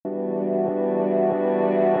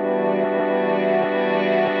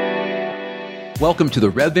Welcome to the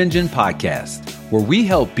RevEngine podcast, where we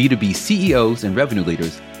help B2B CEOs and revenue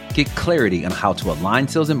leaders get clarity on how to align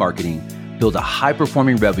sales and marketing, build a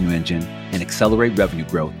high-performing revenue engine, and accelerate revenue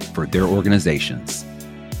growth for their organizations.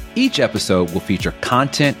 Each episode will feature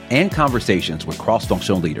content and conversations with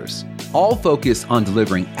cross-functional leaders, all focused on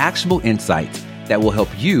delivering actionable insights that will help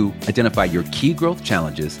you identify your key growth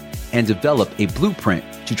challenges and develop a blueprint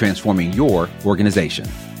to transforming your organization.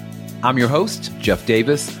 I'm your host, Jeff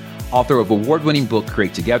Davis, author of award-winning book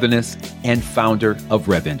Create Togetherness and founder of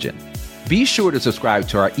RevEngine. Be sure to subscribe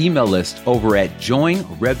to our email list over at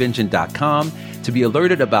joinrevengine.com to be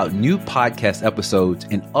alerted about new podcast episodes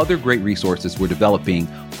and other great resources we're developing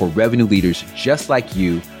for revenue leaders just like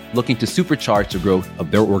you looking to supercharge the growth of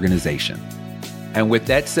their organization. And with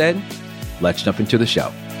that said, let's jump into the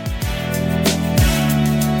show.